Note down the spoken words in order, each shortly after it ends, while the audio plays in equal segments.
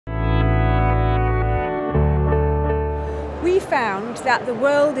found that the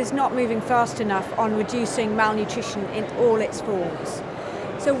world is not moving fast enough on reducing malnutrition in all its forms.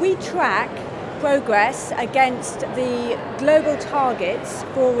 So we track progress against the global targets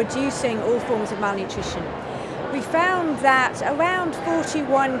for reducing all forms of malnutrition. We found that around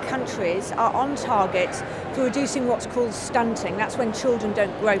 41 countries are on target for reducing what's called stunting. That's when children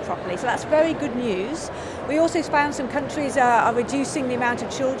don't grow properly. So that's very good news. We also found some countries are reducing the amount of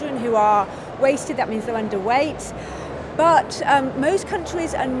children who are wasted. That means they're underweight. But most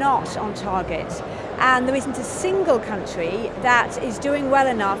countries are not on target. And there isn't a single country that is doing well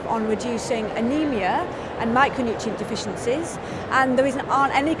enough on reducing anemia and micronutrient deficiencies, and there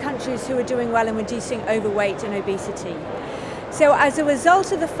aren't any countries who are doing well in reducing overweight and obesity. So as a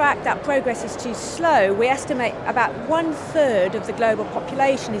result of the fact that progress is too slow, we estimate about 1/3 of the global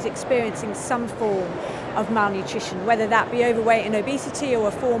population is experiencing some form of malnutrition, whether that be overweight and obesity or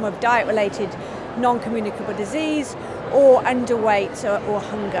a form of diet-related non-communicable disease or underweight or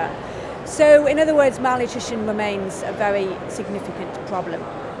hunger. So in other words, malnutrition remains a very significant problem.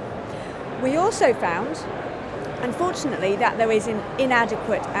 We also found, unfortunately, that there is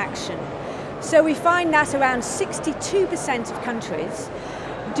inadequate action. So we find that around 62% of countries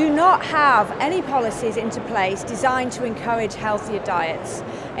do not have any policies into place designed to encourage healthier diets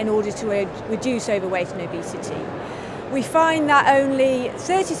in order to reduce overweight and obesity. We find that only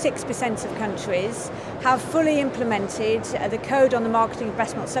 36% of countries have fully implemented the Code on the Marketing of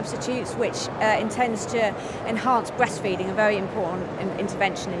Breast Milk Substitutes, which intends to enhance breastfeeding, a very important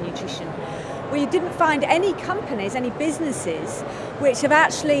intervention in nutrition. We didn't find any companies, any businesses, which have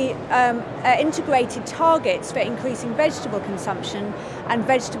actually integrated targets for increasing vegetable consumption and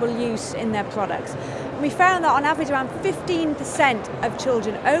vegetable use in their products. We found that on average around 15% of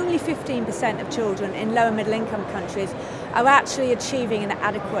children, only 15% of children in low and middle income countries are actually achieving an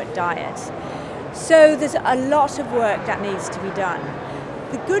adequate diet. So there's a lot of work that needs to be done.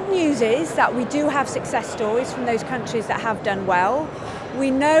 The good news is that we do have success stories from those countries that have done well.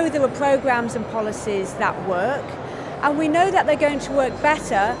 We know there are programs and policies that work, and we know that they're going to work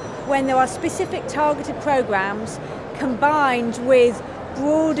better when there are specific targeted programs combined with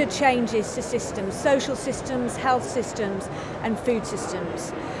broader changes to systems, social systems, health systems, and food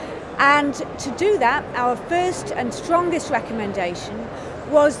systems. And to do that, our first and strongest recommendation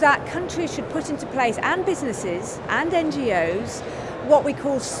was that countries should put into place, and businesses and NGOs, what we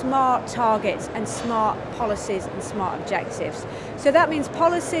call smart targets and smart policies and smart objectives. So that means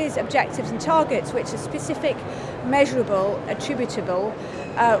policies, objectives and targets which are specific, measurable, attributable,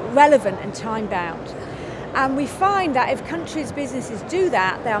 relevant and time-bound. And we find that if countries' businesses do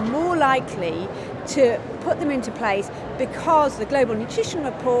that, they are more likely to put them into place because the Global Nutrition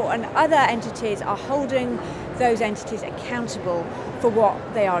Report and other entities are holding those entities accountable for what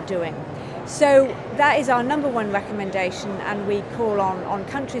they are doing. So that is our number one recommendation, and we call on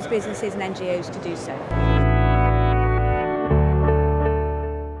countries, businesses and NGOs to do so.